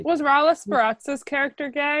Was Raul Esperanza's character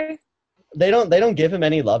gay? They don't give him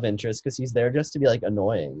any love interest because he's there just to be like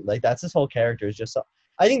annoying. Like that's his whole character is just.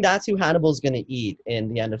 I think that's who Hannibal's gonna eat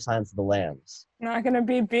in the end of Silence of the Lambs. Not gonna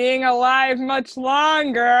be being alive much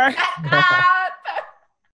longer.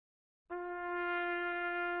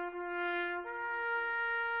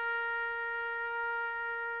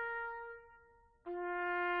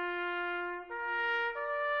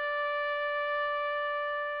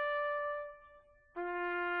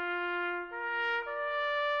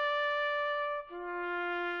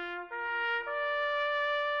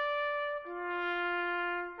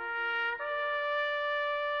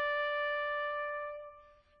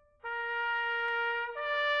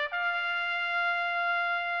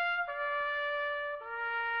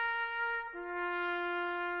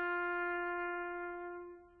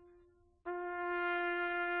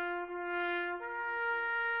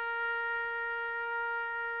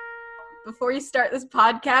 Before you start this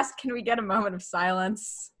podcast, can we get a moment of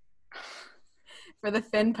silence for the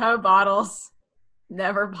Finpo bottles?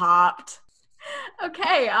 Never popped.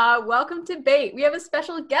 Okay, welcome to Bait. We have a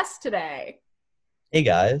special guest today. Hey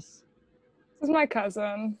guys. This is my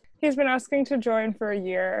cousin. He's been asking to join for a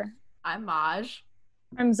year. I'm Maj.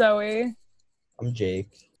 I'm Zoe. I'm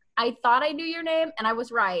Jake. I thought I knew your name, and I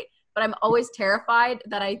was right, but I'm always terrified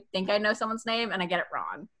that I think I know someone's name, and I get it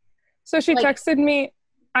wrong. So she texted me,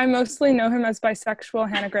 I mostly know him as bisexual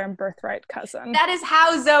Hanagram birthright cousin. That is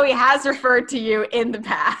how Zoe has referred to you in the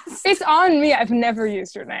past. It's on me. I've never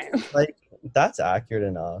used your name. Like, that's accurate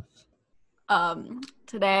enough.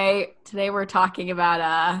 Today we're talking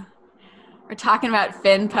about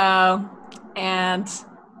Finpo, and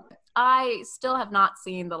I still have not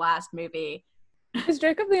seen the last movie. Is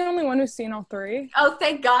Jacob the only one who's seen all three? Oh,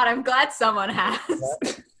 thank God. I'm glad someone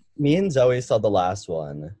has. Me and Zoe saw the last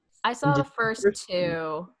one. I saw the first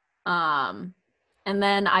two, and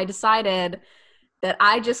then I decided that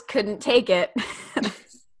I just couldn't take it.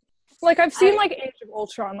 Like, I've seen, Age of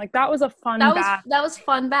Ultron. Like, that was a fun bad. That was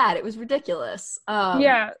fun bad. It was ridiculous.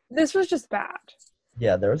 Yeah, this was just bad.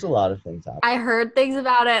 Yeah, there was a lot of things happening. I heard things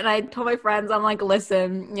about it, and I told my friends, I'm like,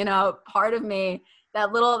 listen, part of me,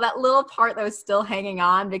 that little part that was still hanging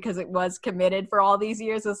on because it was committed for all these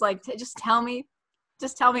years was like, just tell me.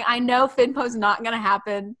 Just tell me. I know Finpo's not going to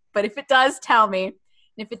happen, but if it does, tell me. And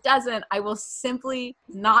if it doesn't, I will simply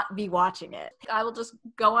not be watching it. I will just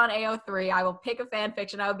go on AO3. I will pick a fan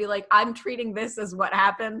fiction. I will be like, I'm treating this as what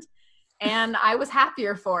happened. And I was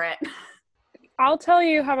happier for it. I'll tell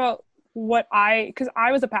you how about because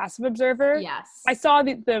I was a passive observer. Yes. I saw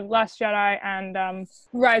the Last Jedi and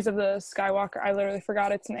Rise of the Skywalker. I literally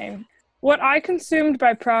forgot its name. What I consumed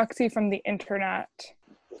by proxy from the internet,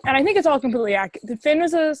 and I think it's all completely accurate. Finn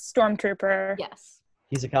was a stormtrooper. Yes.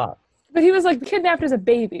 He's a cop. But he was kidnapped as a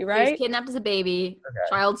baby, right? He was kidnapped as a baby,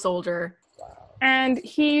 child soldier. Wow. And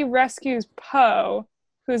he rescues Poe,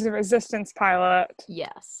 who's a resistance pilot.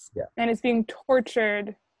 Yes. Yeah. And is being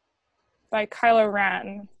tortured by Kylo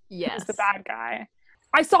Ren. Yes. Who's the bad guy.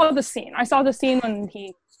 I saw the scene. when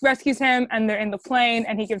he rescues him and they're in the plane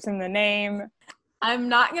and he gives him the name. I'm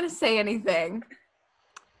not going to say anything.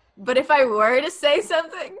 But if I were to say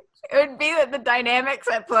something, it would be that the dynamics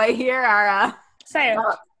at play here are... Say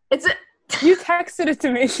it. You texted it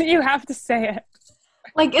to me, so you have to say it.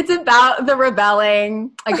 It's about the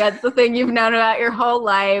rebelling against the thing you've known about your whole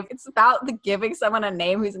life. It's about the giving someone a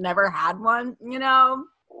name who's never had one,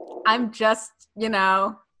 I'm just,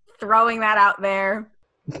 throwing that out there.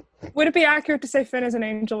 Would it be accurate to say Finn is an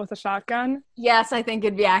angel with a shotgun? Yes, I think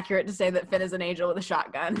it'd be accurate to say that Finn is an angel with a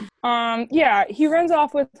shotgun. Yeah, he runs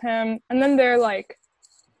off with him, and then they're,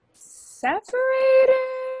 separated?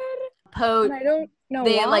 Poe, and I don't know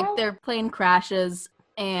why. Their plane crashes,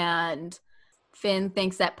 and Finn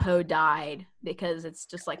thinks that Poe died because it's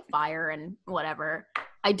just, fire and whatever.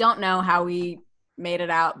 I don't know how he made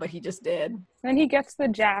it out, but he just did. Then he gets the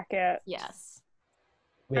jacket. Yes.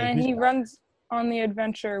 Wait, and he runs on the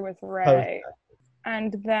adventure with Rey.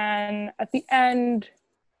 And then at the end,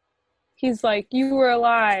 he's like, you were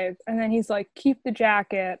alive. And then he's like, keep the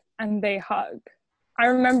jacket. And they hug. I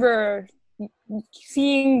remember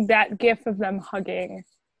seeing that gif of them hugging.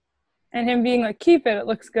 And him being like, keep it. It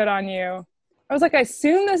looks good on you. I was like, I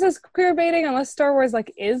assume this is queer baiting unless Star Wars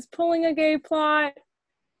is pulling a gay plot.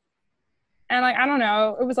 And I don't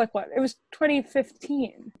know. It was what? It was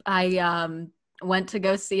 2015. I went to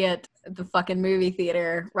go see it at the fucking movie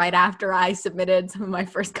theater right after I submitted some of my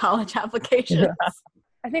first college applications.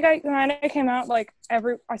 I think when it came out,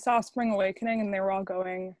 I saw Spring Awakening and they were all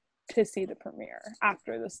going to see the premiere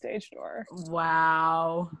after the stage door.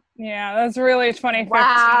 Wow. Yeah, that's really 2015.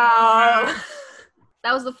 Wow.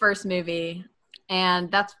 That was the first movie.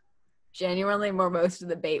 And that's genuinely where most of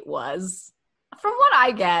the debate was. From what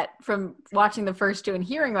I get from watching the first two and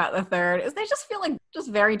hearing about the third, is they just feel like just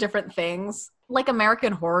very different things. Like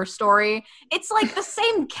American Horror Story. It's like the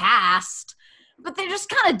same cast, but they're just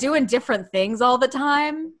kind of doing different things all the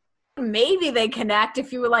time. Maybe they connect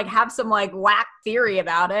if you would like have some like whack theory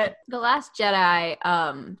about it. The Last Jedi,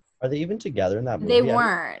 Are they even together in that movie? they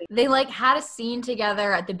weren't. They like had a scene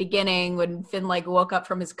together at the beginning when Finn like woke up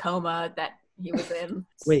from his coma that he was in.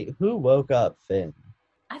 Wait, who woke up Finn?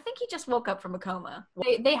 I think he just woke up from a coma.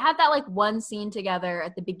 They had that like one scene together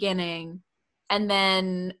at the beginning, and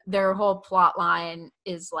then their whole plot line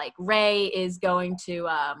is like Rey is going to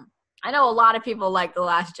I know a lot of people like The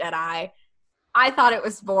Last Jedi. I thought it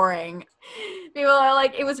was boring. People are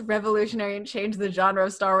like, it was revolutionary and changed the genre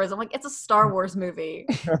of Star Wars. I'm like, it's a Star Wars movie.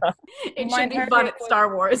 It should be fun at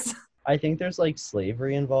Star Wars. I think there's like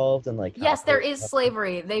slavery involved and like Yes, there is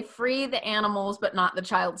slavery. They free the animals, but not the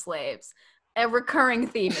child slaves. A recurring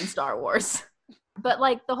theme in Star Wars. But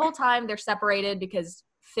like the whole time they're separated because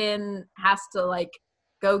Finn has to like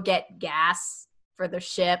go get gas for the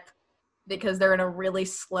ship because they're in a really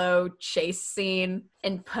slow chase scene,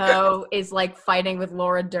 and Poe is like fighting with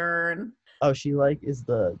Laura Dern. Oh, she like is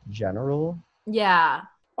the general? Yeah.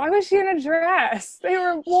 Why was she in a dress? They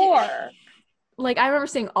were at war. Like I remember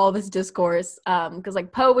seeing all this discourse because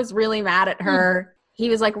like Poe was really mad at her. He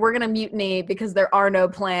was like, we're going to mutiny because there are no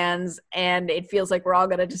plans and it feels like we're all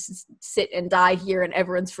going to just sit and die here and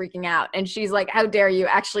everyone's freaking out. And she's like, how dare you?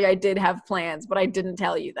 Actually, I did have plans, but I didn't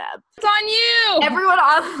tell you them. It's on you! Everyone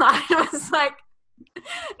online was like,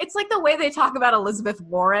 it's like the way they talk about Elizabeth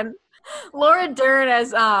Warren. Laura Dern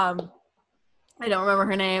as, I don't remember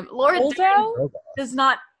her name. Laura Dern does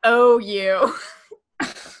not owe you.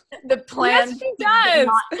 The plan Yes, she did does.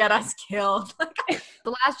 not get us killed.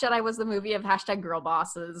 The Last Jedi was the movie of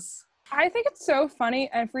 #girlbosses. I think it's so funny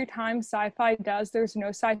every time sci-fi there's no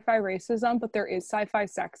sci-fi racism, but there is sci-fi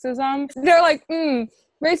sexism. They're like,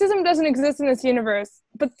 racism doesn't exist in this universe,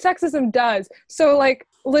 but sexism does. So like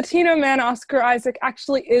Latino man Oscar Isaac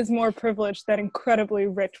actually is more privileged than incredibly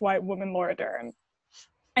rich white woman Laura Dern.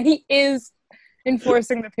 And he is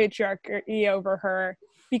enforcing the patriarchy over her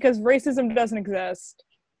because racism doesn't exist.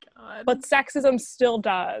 God. But sexism still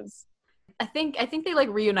does. I think they like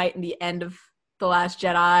reunite in the end of The Last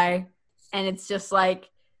Jedi, and it's just like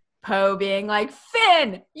Poe being like,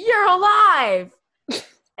 Finn, you're alive!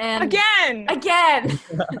 And Again!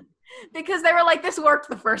 Because they were like, this worked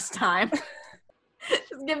the first time.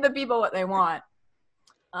 Just give the people what they want.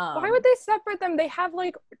 Why would they separate them? They have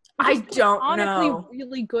like I don't honestly know.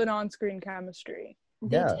 really good on-screen chemistry.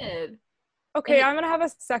 They Yeah. did. Okay, I'm gonna have a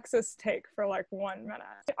sexist take for like 1 minute.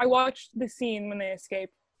 I watched the scene when they escape,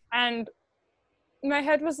 and my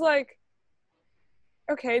head was like,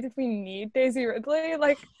 okay, did we need Daisy Ridley?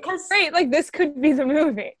 Like, great, like this could be the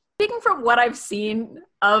movie. Speaking from what I've seen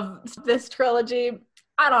of this trilogy,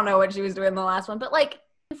 I don't know what she was doing in the last one, but like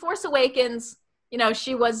in Force Awakens, you know,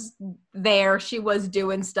 she was there, she was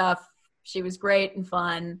doing stuff, she was great and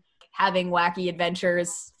fun, having wacky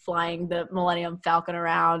adventures, flying the Millennium Falcon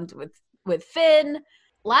around with Finn.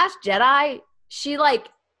 Last Jedi,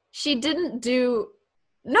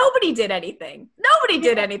 nobody did anything. Nobody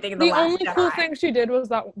did anything in the Last Jedi. The only cool thing she did was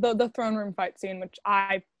that the throne room fight scene, which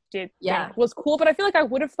I did think was cool, but I feel like I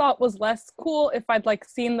would have thought was less cool if I'd like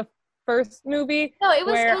seen the first movie. No, it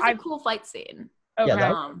was a cool fight scene. Okay.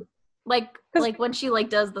 Yeah, like when she like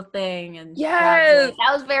does the thing and yes,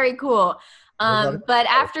 that was very cool. But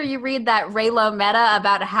after you read that Reylo meta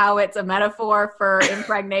about how it's a metaphor for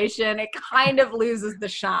impregnation, it kind of loses the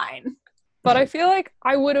shine. But I feel like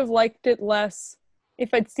I would have liked it less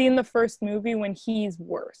if I'd seen the first movie when he's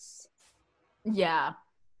worse. Yeah.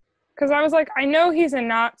 Because I was like, I know he's a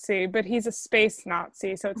Nazi, but he's a space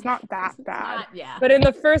Nazi, so it's not that bad. Yeah. But in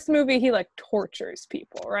the first movie, he like tortures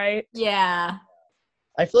people, right? Yeah.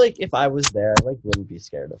 I feel like if I was there, I like wouldn't be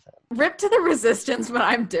scared of him. Rip to the Resistance, but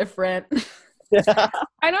I'm different.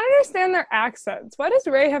 I don't understand their accents. Why does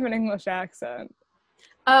Rey have an English accent?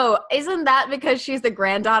 Oh, isn't that because she's the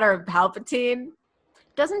granddaughter of Palpatine?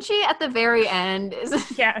 Doesn't she at the very end?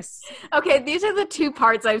 Yes. Okay, these are the two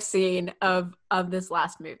parts I've seen of this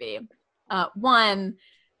last movie. One,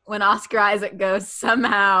 when Oscar Isaac goes,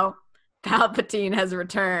 somehow Palpatine has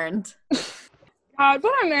returned. God,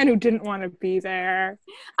 what a man who didn't want to be there.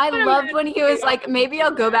 I loved when he was like, maybe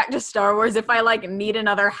I'll go back to Star Wars if I like need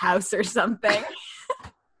another house or something.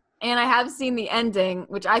 And I have seen the ending,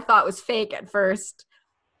 which I thought was fake at first,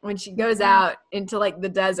 when she goes out into like the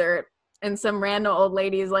desert and some random old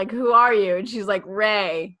lady is like, who are you? And she's like,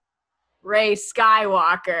 Rey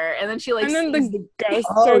Skywalker. And then she like, and then the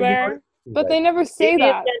ghosts Oh, are there. But they never say Maybe in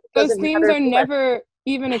that. the end it Those doesn't themes matter are who never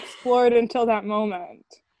even explored until that moment.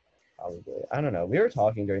 Probably. I don't know. We were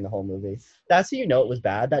talking during the whole movie. That's how you know it was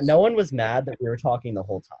bad. That no one was mad that we were talking the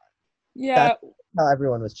whole time. Yeah, That's how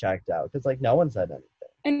everyone was checked out. Because like no one said anything.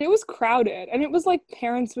 and it was crowded, and it was like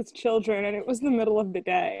parents with children, and it was the middle of the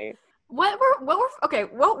day. What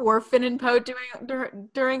were Finn and Poe doing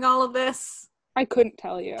during all of this? I couldn't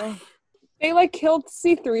tell you. They like killed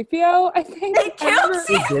C-3PO, I think. They killed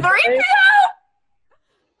C-3PO?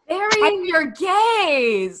 Burying your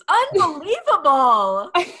gaze.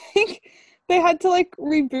 Unbelievable. I think they had to like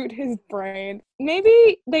reboot his brain.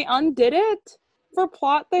 Maybe they undid it. For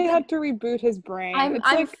plot, they had to reboot his brain.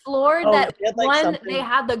 I'm floored that they had, like, one, something- they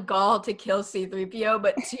had the gall to kill C-3PO,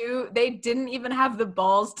 but two, they didn't even have the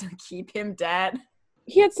balls to keep him dead.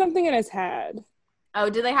 He had something in his head. Oh,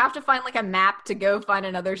 do they have to find like a map to go find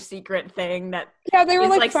another secret thing that Yeah, they were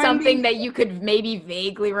is like something that you could maybe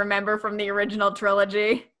vaguely remember from the original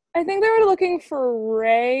trilogy? I think they were looking for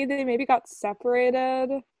Rey. They maybe got separated.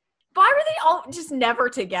 Why were they all just never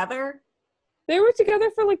together? They were together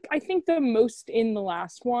for like I think the most in the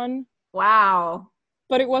last one, Wow.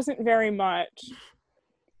 but it wasn't very much.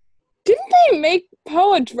 Didn't they make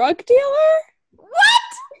Poe a drug dealer?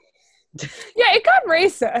 What? Yeah, it got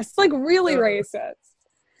racist, like really racist.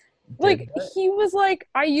 Like Did it? he was like,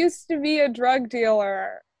 I used to be a drug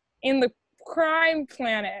dealer in the crime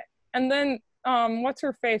planet, and then what's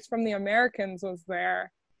her face from The Americans was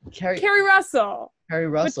there? Carrie Russell. Carrie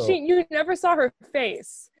Russell. But you never saw her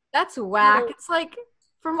face. That's whack. It's like,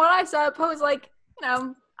 from what I saw, Poe's like,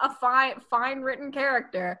 a fine written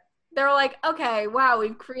character. They're like, okay, wow,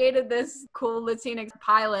 we've created this cool Latinx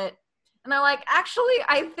pilot. And they're like, actually,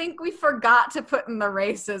 I think we forgot to put in the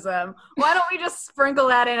racism. Why don't we just sprinkle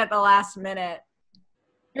that in at the last minute?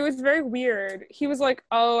 It was very weird. He was like,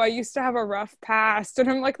 oh, I used to have a rough past. And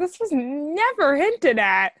I'm like, this was never hinted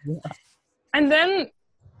at. Yeah. And then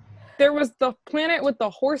there was the planet with the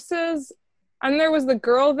horses. And there was the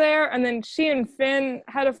girl there, and then she and Finn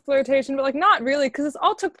had a flirtation, but like not really, because this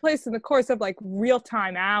all took place in the course of like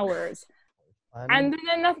real-time hours. And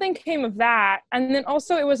then nothing came of that. And then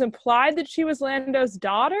also it was implied that she was Lando's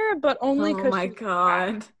daughter, but only because. Oh my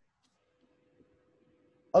god!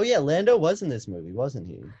 Oh yeah, Lando was in this movie, wasn't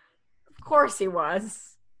he? Of course he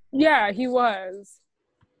was. Yeah, he was.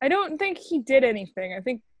 I don't think he did anything. I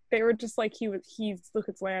think they were just like, look,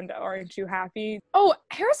 it's Lando, aren't you happy? Oh,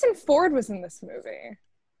 Harrison Ford was in this movie.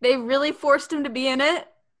 They really forced him to be in it?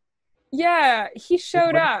 Yeah, he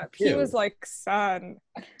showed up. He was like, son.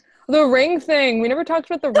 The ring thing. We never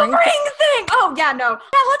talked about the ring thing! Oh, yeah, no.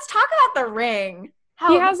 Yeah, let's talk about the ring.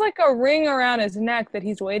 He has like a ring around his neck that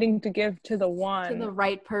he's waiting to give to the one. To the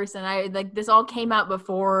right person. This all came out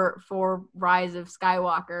before Rise of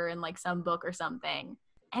Skywalker in like some book or something.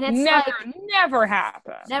 And it's never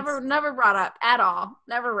happened. Never brought up at all.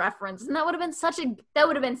 Never referenced. And that would have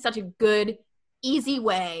been such a good, easy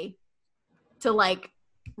way to like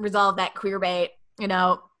resolve that queer bait,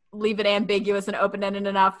 leave it ambiguous and open-ended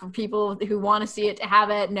enough for people who want to see it to have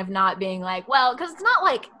it, and if not being like, well, because it's not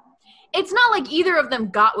like either of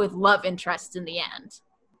them got with love interests in the end.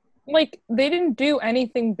 Like they didn't do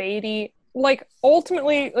anything baity. Like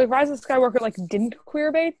ultimately, like Rise of Skywalker like didn't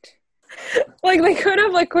queer bait. Like they could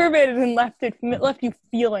have like queer baited and left you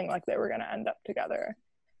feeling like they were gonna end up together.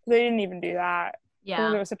 They didn't even do that.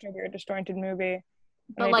 Yeah, it was such a weird, disjointed movie.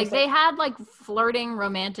 But like they had like flirting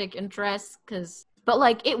romantic interests, but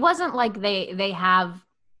like it wasn't like they have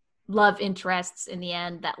love interests in the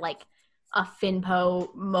end that like a Finn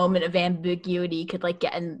Poe moment of ambiguity could like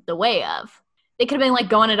get in the way of. They could have been like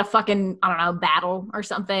going at a fucking, I don't know, battle or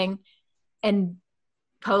something, and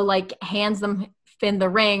Poe like hands them Finn the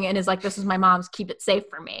ring and is like, this is my mom's, keep it safe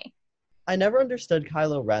for me. I never understood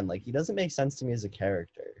Kylo Ren. Like, he doesn't make sense to me as a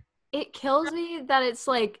character. It kills me that it's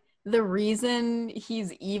like the reason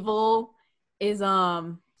he's evil is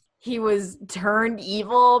he was turned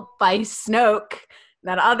evil by Snoke,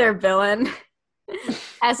 that other villain,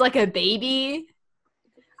 as like a baby.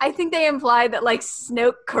 I think they implied that like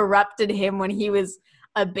Snoke corrupted him when he was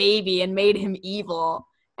a baby and made him evil,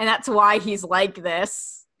 and that's why he's like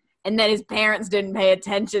this. And then his parents didn't pay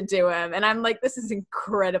attention to him. And I'm like, this is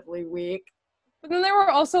incredibly weak. But then they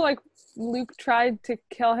were also like, Luke tried to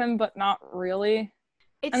kill him, but not really.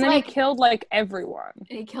 And then he killed like everyone.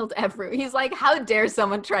 He killed everyone. He's like, how dare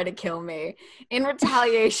someone try to kill me? In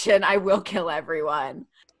retaliation, I will kill everyone.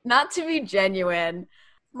 Not to be genuine.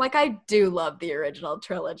 Like, I do love the original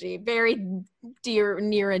trilogy. Very near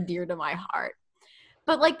and dear to my heart.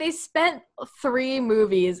 But, like, they spent 3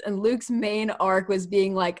 movies, and Luke's main arc was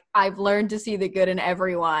being like, I've learned to see the good in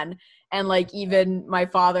everyone. And, like, even my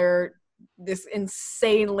father this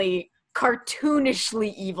insanely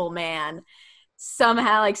cartoonishly evil man,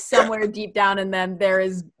 somehow, like, somewhere deep down in them there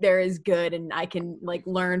is good, and I can, like,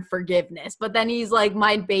 learn forgiveness. But then he's like,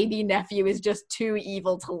 my baby nephew is just too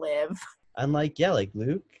evil to live. And like, yeah, like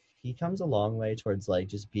Luke, he comes a long way towards like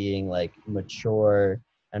just being like mature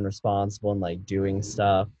and responsible and like doing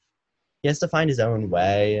stuff. He has to find his own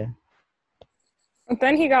way. But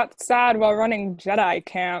then he got sad while running Jedi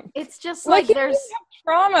camp. It's just like he there's didn't have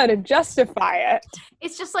trauma to justify it.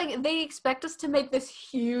 it's just like they expect us to make this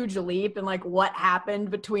huge leap in like what happened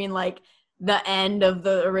between like the end of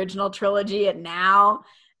the original trilogy and now.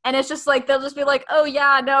 And it's just like, they'll just be like, oh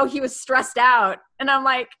yeah, no, he was stressed out. And I'm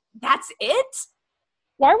like, that's it?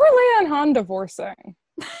 Why were Leia and Han divorcing?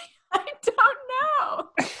 I don't know.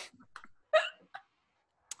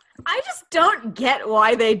 I just don't get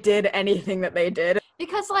why they did anything that they did.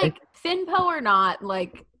 Because, like, Finpo or not,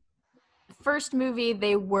 like, first movie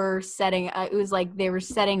they were setting, it was like they were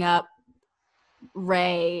setting up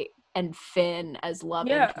Rey and Finn as love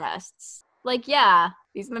interests. Like, yeah,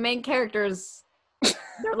 these are the main characters.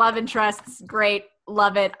 They're love interests. Great.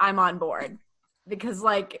 Love it. I'm on board. Because,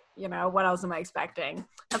 like, you know, what else am I expecting?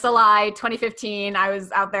 That's a lie. 2015, I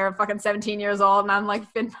was out there fucking 17 years old, and I'm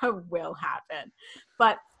like, Finpo will happen.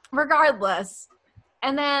 But regardless.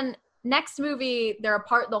 And then next movie, they're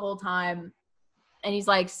apart the whole time, and he's,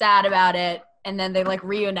 like, sad about it, and then they, like,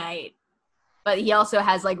 reunite. But he also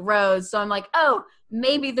has, like, Rose, so I'm like, oh,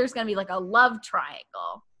 maybe there's gonna be, like, a love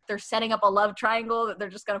triangle. They're setting up a love triangle that they're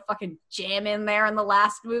just gonna fucking jam in there in the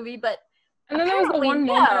last movie, but and then there was the one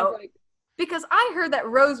moment of, like, because I heard that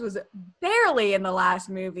Rose was barely in the last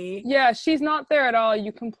movie. Yeah, she's not there at all.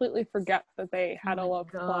 You completely forget that they had a love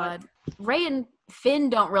plot. Rey and Finn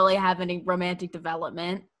don't really have any romantic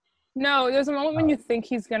development. No, there's a moment when you think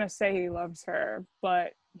he's gonna say he loves her,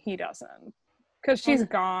 but he doesn't. Because she's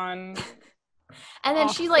gone. And then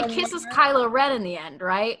she, like, kisses Kylo Ren in the end,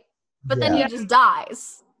 right? But then he just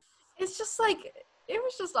dies. It's just, like, it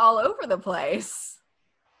was just all over the place.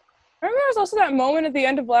 Remember there was also that moment at the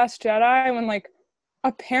end of Last Jedi when, like,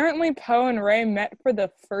 apparently Poe and Rey met for the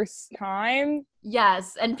first time.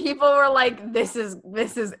 Yes, and people were like, this is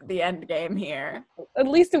the end game here. At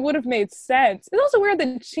least it would have made sense. It's also weird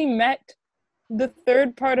that she met the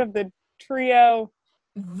third part of the trio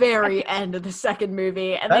very end of the second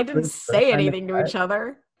movie, and they didn't say anything to each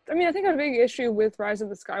other. I mean, I think a big issue with Rise of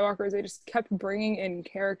the Skywalker is they just kept bringing in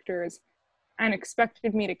characters and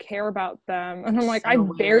expected me to care about them. And I'm like, I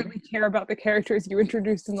barely care about the characters you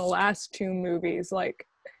introduced in the last two movies. Like,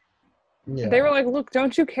 they were like, look,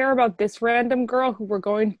 don't you care about this random girl who we're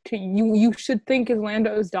going to, you should think is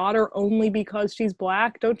Lando's daughter only because she's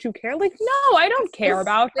black? Don't you care? Like, no, I don't care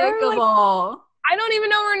about her. Like, I don't even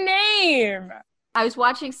know her name. I was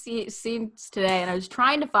watching scenes today, and I was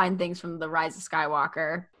trying to find things from the Rise of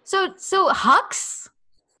Skywalker. So Hux?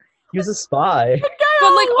 He was a spy.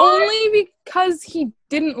 But, like, only because he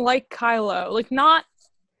didn't like Kylo. Like, not...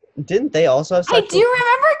 Didn't they also have Hey, do you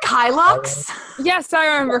remember Kylux? Yes, I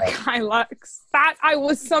remember Kylux. That I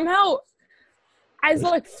was somehow... As,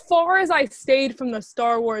 like, far as I stayed from the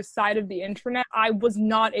Star Wars side of the internet, I was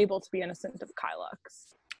not able to be innocent of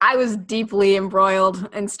Kylux. I was deeply embroiled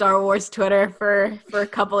in Star Wars Twitter for a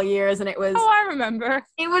couple of years, and it was... Oh, I remember.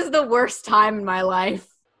 It was the worst time in my life.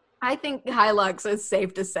 I think Hylux, it's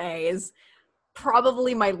safe to say, is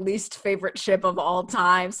probably my least favorite ship of all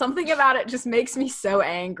time. Something about it just makes me so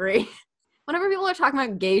angry. Whenever people are talking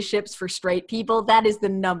about gay ships for straight people, that is the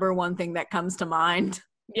number one thing that comes to mind.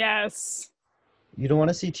 Yes. You don't want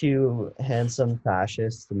to see two handsome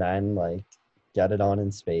fascist men, like, get it on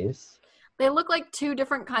in space? They look like two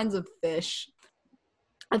different kinds of fish.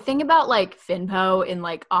 The thing about, like, Finpo in,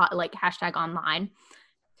 like hashtag online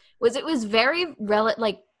was it was very,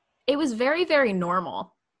 it was very, very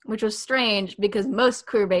normal, which was strange because most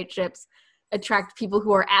queerbait ships attract people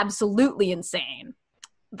who are absolutely insane.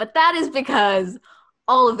 But that is because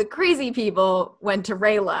all of the crazy people went to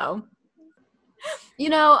Reylo. You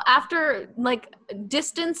know, after, like,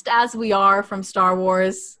 distanced as we are from Star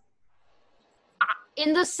Wars,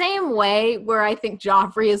 in the same way where I think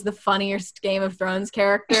Joffrey is the funniest Game of Thrones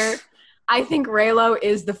character, I think Reylo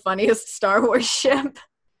is the funniest Star Wars ship.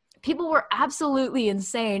 People were absolutely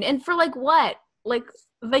insane. And for, like, what? Like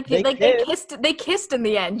they kissed in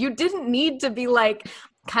the end. You didn't need to be like,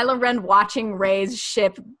 Kylo Ren watching Rey's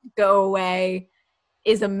ship go away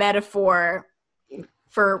is a metaphor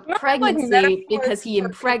for pregnancy because he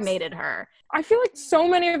impregnated her. I feel like so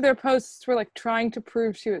many of their posts were, like, trying to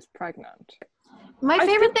prove she was pregnant. My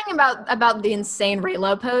favorite thing about the insane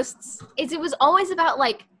Reylo posts is it was always about,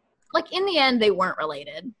 like in the end they weren't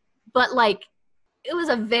related, but, like, it was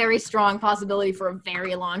a very strong possibility for a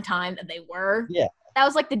very long time that they were. Yeah. That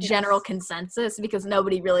was like the general consensus because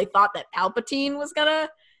nobody really thought that Palpatine was gonna,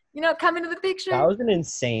 come into the picture. That was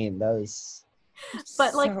insane.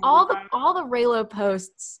 But like all the Reylo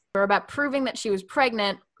posts were about proving that she was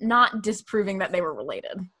pregnant, not disproving that they were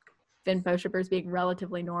related. Finn Poe shippers being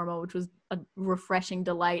relatively normal, which was a refreshing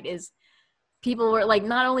delight, is people were like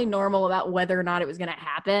not only normal about whether or not it was going to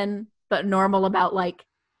happen, but normal about like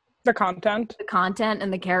the content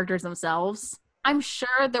and the characters themselves. I'm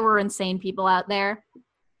sure there were insane people out there,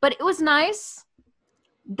 but it was nice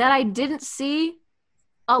that I didn't see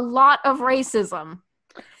a lot of racism.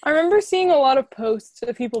 I remember seeing a lot of posts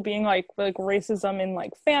of people being like racism in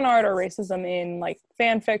like fan art or racism in like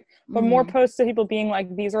fanfic, but more posts of people being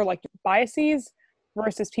like these are like biases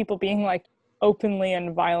versus people being like openly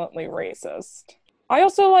and violently racist. I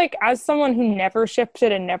also like, as someone who never shipped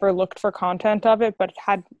it and never looked for content of it, but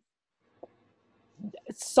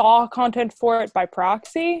saw content for it by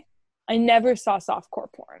proxy, I never saw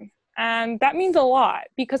softcore porn. And that means a lot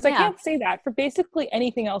because I can't say that for basically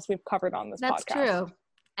anything else we've covered on this podcast. That's true.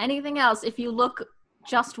 Anything else, if you look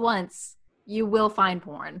just once, you will find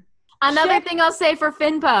porn. Another thing I'll say for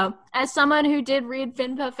Finpo, as someone who did read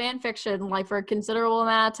Finpo fanfiction like for a considerable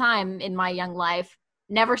amount of time in my young life,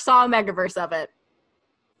 never saw a megaverse of it.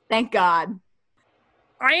 Thank God.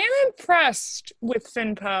 I am impressed with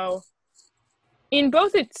Finpo in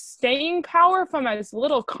both its staying power from as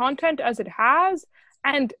little content as it has,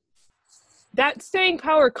 and that staying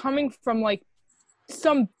power coming from like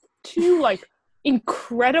some two like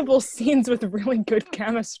incredible scenes with really good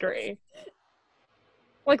chemistry.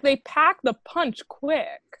 Like they pack the punch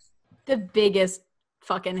quick. The biggest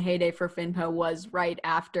fucking heyday for Finpo was right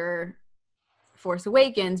after Force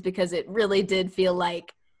Awakens because it really did feel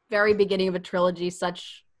like very beginning of a trilogy.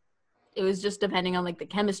 It was just depending on like the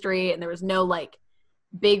chemistry, and there was no like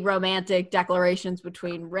big romantic declarations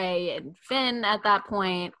between Rey and Finn at that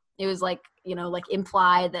point. It was like, like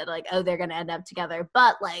implied that like, oh, they're going to end up together,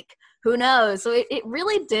 but like, who knows? So it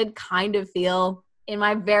really did kind of feel in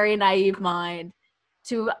my very naive mind,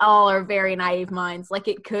 to all our very naive minds, like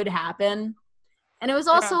it could happen. And it was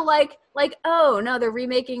also like, oh no,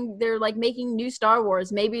 they're like making new Star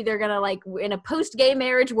Wars. Maybe they're going to like in a post-gay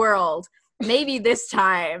marriage world, maybe this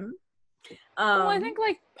time. Well, I think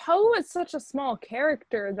like Poe is such a small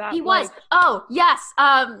character that he was. Oh yes.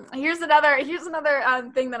 Here's another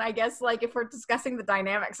thing that I guess like if we're discussing the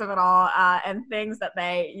dynamics of it all and things that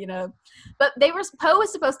they but Poe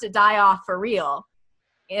was supposed to die off for real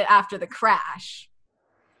after the crash.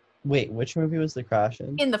 Wait, which movie was the crash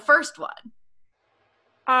in? In the first one.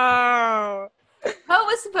 Oh. Poe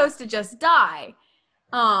was supposed to just die.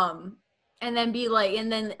 And then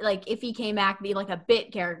if he came back, be like a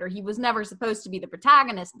bit character. He was never supposed to be the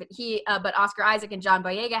protagonist, but Oscar Isaac and John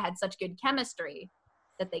Boyega had such good chemistry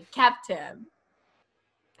that they kept him.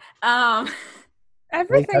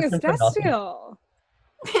 Everything is Destiel.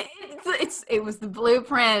 It was the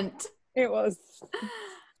blueprint. It was.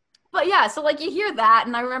 But yeah, so like you hear that,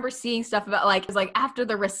 and I remember seeing stuff about like it's like after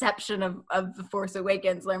the reception of The Force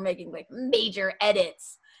Awakens, they're making like major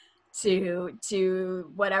edits to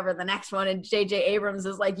whatever the next one, and J.J. Abrams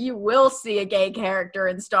is like, you will see a gay character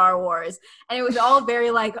in Star Wars, and it was all very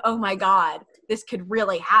like, oh my God, this could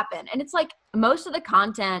really happen. And it's like most of the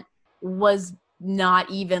content was not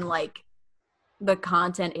even like the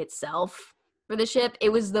content itself for the ship.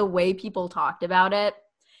 It was the way people talked about it.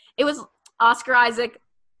 It was Oscar Isaac,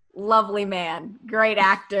 lovely man, great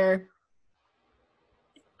actor.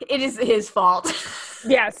 It is his fault.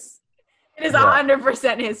 Yes. It is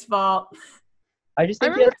 100% his fault. I just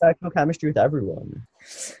think he has sexual chemistry with everyone.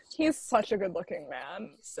 He's such a good-looking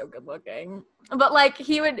man. So good-looking. But, like,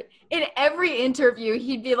 he would, in every interview,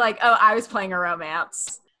 he'd be like, oh, I was playing a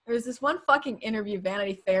romance. There was this one fucking interview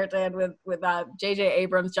Vanity Fair did with J.J.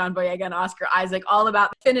 Abrams, John Boyega, and Oscar Isaac, all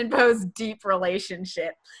about Finn and Poe's deep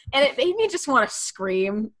relationship. And it made me just want to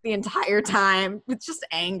scream the entire time with just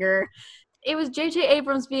anger. It was J.J.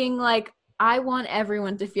 Abrams being like, I want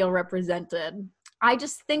everyone to feel represented. I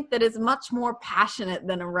just think that it's much more passionate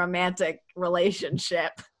than a romantic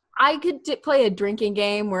relationship. I could play a drinking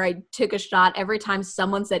game where I took a shot every time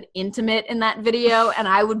someone said intimate in that video, and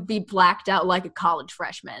I would be blacked out like a college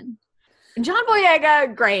freshman. John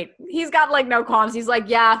Boyega, great. He's got like no qualms. He's like,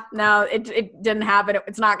 yeah, no, it didn't happen.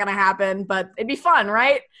 It's not going to happen, but it'd be fun,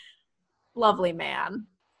 right? Lovely man.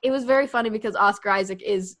 It was very funny because Oscar Isaac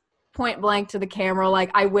is point blank to the camera like,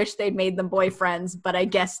 I wish they'd made them boyfriends, but I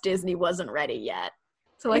guess Disney wasn't ready yet.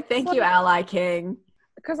 So like, thank you, Ally King.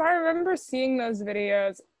 Because I remember seeing those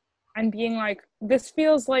videos and being like, this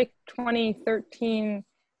feels like 2013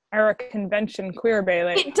 era convention queer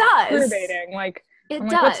baiting. It does. Queer baiting. Like, It I'm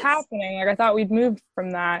does. like, what's happening? Like, I thought we'd moved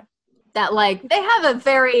from that. That, like, they have a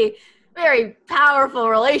very, very powerful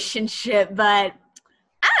relationship, but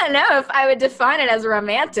I don't know if I would define it as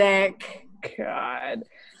romantic. God.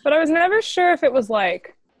 But I was never sure if it was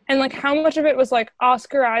like, and like how much of it was like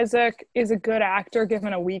Oscar Isaac is a good actor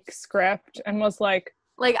given a weak script and was like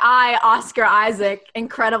Oscar Isaac,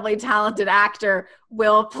 incredibly talented actor,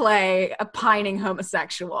 will play a pining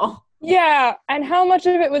homosexual. Yeah, and how much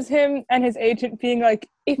of it was him and his agent being like,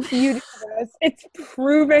 if you do this, it's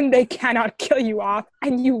proven they cannot kill you off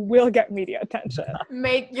and you will get media attention.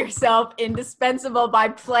 Make yourself indispensable by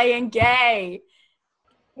playing gay.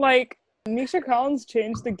 Like, Misha Collins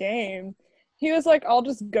changed the game. He was like, I'll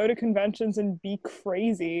just go to conventions and be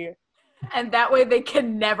crazy. And that way they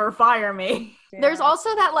can never fire me. Yeah. There's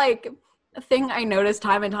also that, like, thing I noticed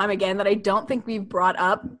time and time again that I don't think we've brought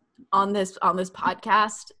up on this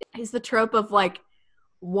podcast is the trope of, like,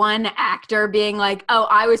 one actor being like, oh,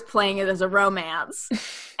 I was playing it as a romance.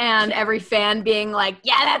 And every fan being like,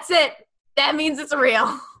 yeah, that's it. That means it's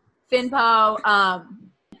real. Finpo,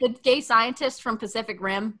 the gay scientist from Pacific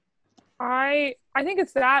Rim. I think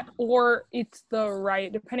it's that, or it's the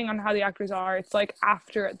right, depending on how the actors are. It's like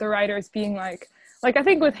after the writers being like I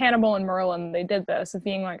think with Hannibal and Merlin, they did this of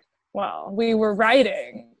being like, well, we were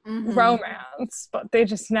writing romance, but they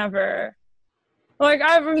just never, like,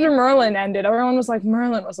 after Merlin ended, everyone was like,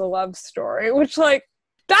 Merlin was a love story, which, like,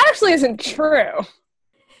 that actually isn't true.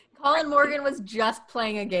 Colin Morgan was just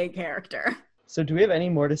playing a gay character. So do we have any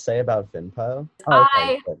more to say about Finpo?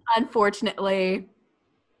 I, unfortunately,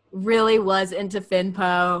 really was into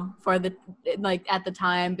Finpo for the, like, at the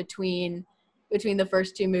time between the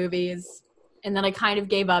first two movies, and then I kind of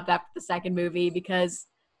gave up after the second movie because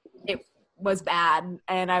it was bad,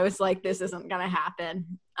 and I was like, this isn't gonna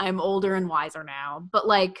happen. I'm older and wiser now, but,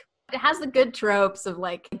 like, it has the good tropes of,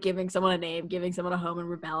 like, giving someone a name, giving someone a home, and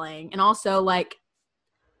rebelling, and also, like,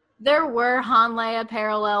 there were Han Leia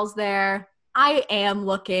parallels there. I am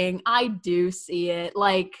looking, I do see it,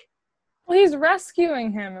 like, well, he's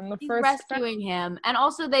rescuing him in the first. Rescuing him, and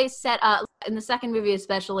also they set up in the second movie,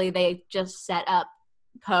 especially. They just set up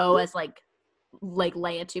Poe as like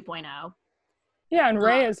Leia 2.0. Yeah, and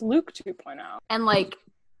Rey is Luke 2.0. And, like,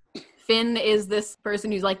 Finn is this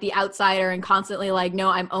person who's like the outsider and constantly like, no,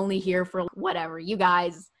 I'm only here for whatever, you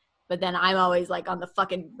guys. But then I'm always like on the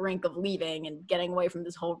fucking brink of leaving and getting away from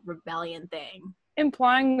this whole rebellion thing.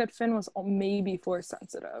 Implying that Finn was maybe force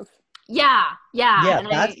sensitive. Yeah. Yeah,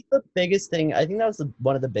 that's the biggest thing. I think that was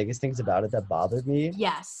one of the biggest things about it that bothered me.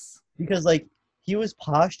 Yes. Because, like, he was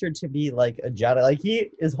postured to be, like, a Jedi. Like, he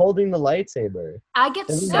is holding the lightsaber. I get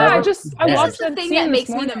so... I watched the thing that makes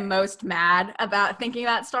me the most mad about thinking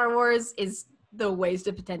about Star Wars is the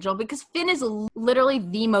wasted potential. Because Finn is literally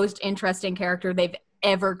the most interesting character they've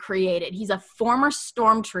ever created. He's a former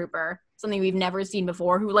stormtrooper, something we've never seen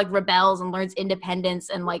before, who, like, rebels and learns independence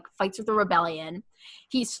and, like, fights with the rebellion.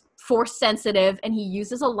 He's force sensitive and he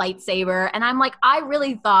uses a lightsaber. And I'm like, I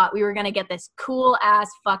really thought we were going to get this cool ass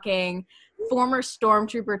fucking former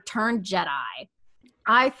stormtrooper turned Jedi.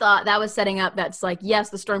 I thought that was setting up that's like,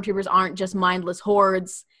 yes, the stormtroopers aren't just mindless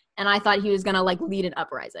hordes. And I thought he was going to, like, lead an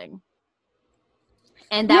uprising.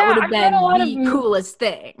 And that would have been the coolest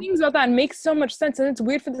thing. Things about that makes so much sense. And it's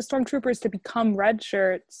weird for the stormtroopers to become red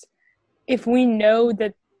shirts if we know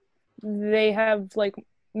that they have, like,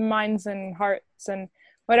 minds and hearts and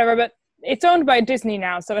whatever, but it's owned by Disney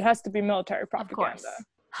now, so it has to be military propaganda.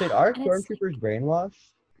 Did our stormtroopers brainwash?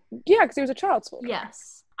 Yeah, because he was a child soldier.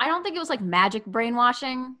 Yes. I don't think it was, like, magic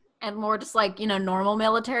brainwashing and more just, like, you know, normal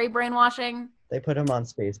military brainwashing. They put him on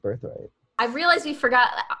Space Birthright. I realized we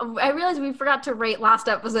forgot to rate last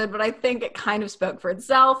episode, but I think it kind of spoke for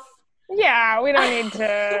itself. Yeah, we don't need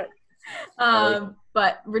to.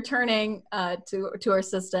 But returning to our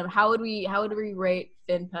system, how would we rate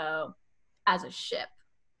Finpo as a ship?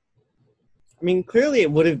 I mean, clearly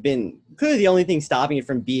the only thing stopping it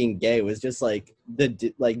from being gay was just like the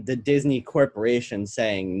Disney corporation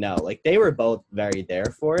saying no. Like, they were both very there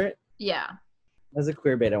for it. Yeah. As a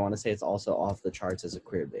queer bait, I want to say it's also off the charts as a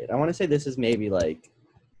queer bait. I want to say this is maybe like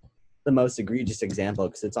the most egregious example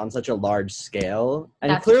because it's on such a large scale,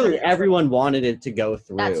 and that's clearly true. Everyone wanted it to go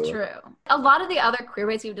through. That's true. A lot of the other queer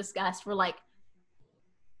baits we've discussed were, like,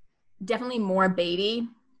 definitely more baity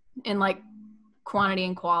in, like, quantity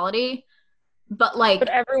and quality, but, like,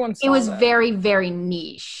 it was very, very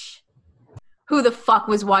niche. Who the fuck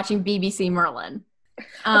was watching BBC Merlin?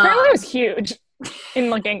 Apparently it was huge in,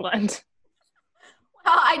 like, England.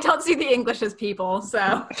 Well, I don't see the English as people,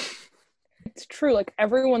 so. it's true. Like,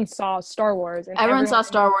 everyone saw Star Wars. And everyone saw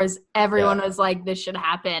Star Wars. Everyone was like, this should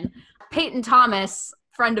happen. Peyton Thomas,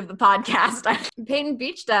 friend of the podcast, Peyton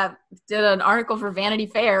Beachstep, did an article for Vanity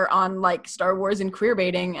Fair on, like, Star Wars and queer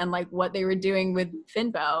baiting and, like, what they were doing with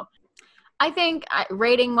Finbo. I think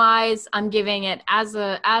rating-wise, I'm giving it as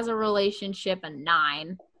a relationship a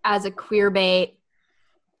 9. As a queer bait,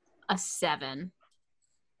 a 7.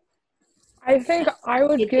 I think I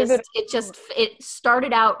would give it. It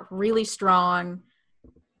started out really strong.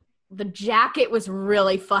 The jacket was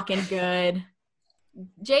really fucking good.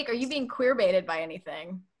 Jake, are you being queer baited by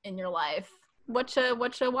anything in your life? What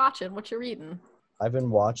you watching? What you reading? I've been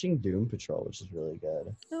watching Doom Patrol, which is really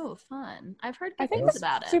good. Oh, fun! I've heard I good think things the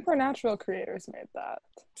about it. Supernatural creators made that.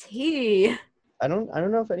 T. I don't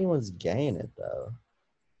know if anyone's gay in it though.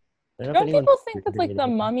 Don't people think that, like, the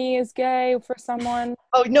Mummy is gay for someone?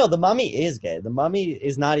 Oh no, the Mummy is gay. The Mummy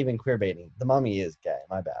is not even queer baiting. The Mummy is gay.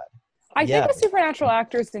 My bad. I think the supernatural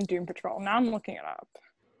actors in Doom Patrol. Now I'm looking it up.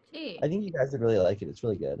 T. I think you guys would really like it. It's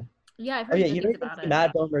really good. Yeah, I've heard good you things don't about see it.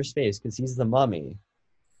 Matt Bomer's face because he's the Mummy.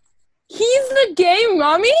 He's the gay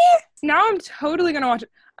Mummy? Now I'm totally gonna watch it.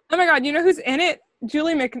 Oh my god, you know who's in it?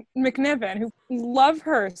 Julie McNiven, who love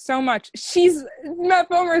her so much. She's Matt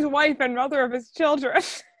Bomer's wife and mother of his children.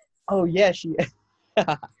 Oh yeah, she.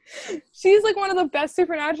 She's like one of the best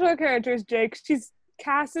supernatural characters, Jake. She's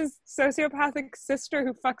Cass's sociopathic sister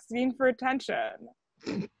who fucks Dean for attention.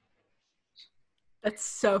 That's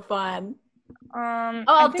so fun.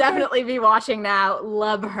 I'll definitely be watching now.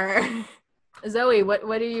 Love her. Zoe, what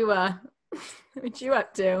are you what you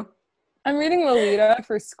up to? I'm reading Lolita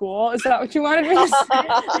for school. Is that what you wanted me to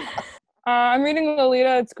say? I'm reading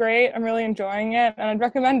Lolita. It's great. I'm really enjoying it, and I'd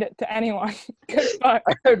recommend it to anyone. Good fuck.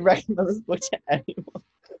 I would recommend this book to anyone.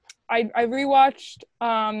 I rewatched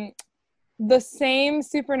the same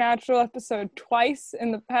Supernatural episode twice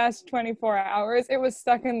in the past 24 hours. It was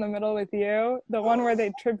Stuck in the Middle with You, the one where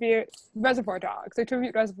they tribute Reservoir Dogs. They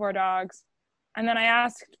tribute Reservoir Dogs. And then I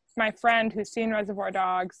asked my friend who's seen Reservoir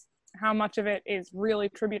Dogs how much of it is really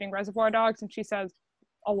tributing Reservoir Dogs, and she says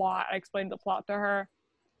a lot. I explained the plot to her.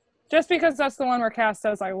 Just because that's the one where Cass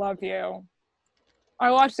says, I love you. I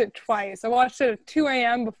watched it twice. I watched it at 2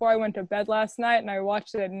 a.m. before I went to bed last night, and I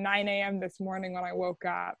watched it at 9 a.m. this morning when I woke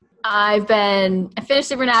up. I finished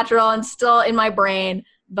Supernatural and still in my brain,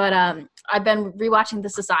 but I've been rewatching The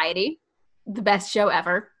Society, the best show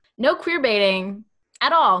ever. No queer baiting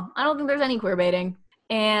at all. I don't think there's any queer baiting.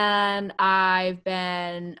 And I've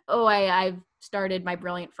started My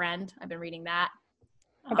Brilliant Friend. I've been reading that.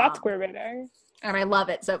 Oh, that's queer baiting. And I love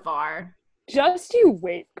it so far. Just you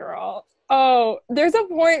wait, girl. Oh, there's a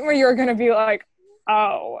point where you're gonna be like,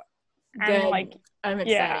 oh, and like, I'm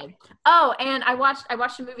excited. Yeah. Oh, and I watched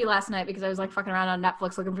a movie last night because I was like fucking around on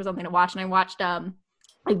Netflix looking for something to watch, and I watched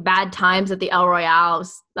like Bad Times at the El Royale.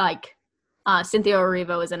 Like Cynthia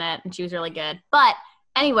Erivo was in it, and she was really good. But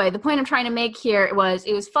anyway, the point I'm trying to make here was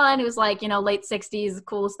it was fun. It was like, late 60s,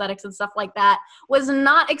 cool aesthetics and stuff like that. Was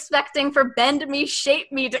not expecting for Bend Me, Shape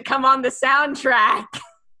Me to come on the soundtrack.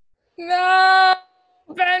 No,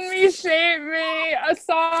 Bend Me, Shape Me, a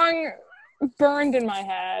song burned in my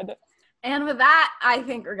head. And with that, I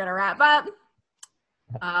think we're going to wrap up.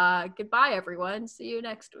 Goodbye, everyone. See you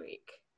next week.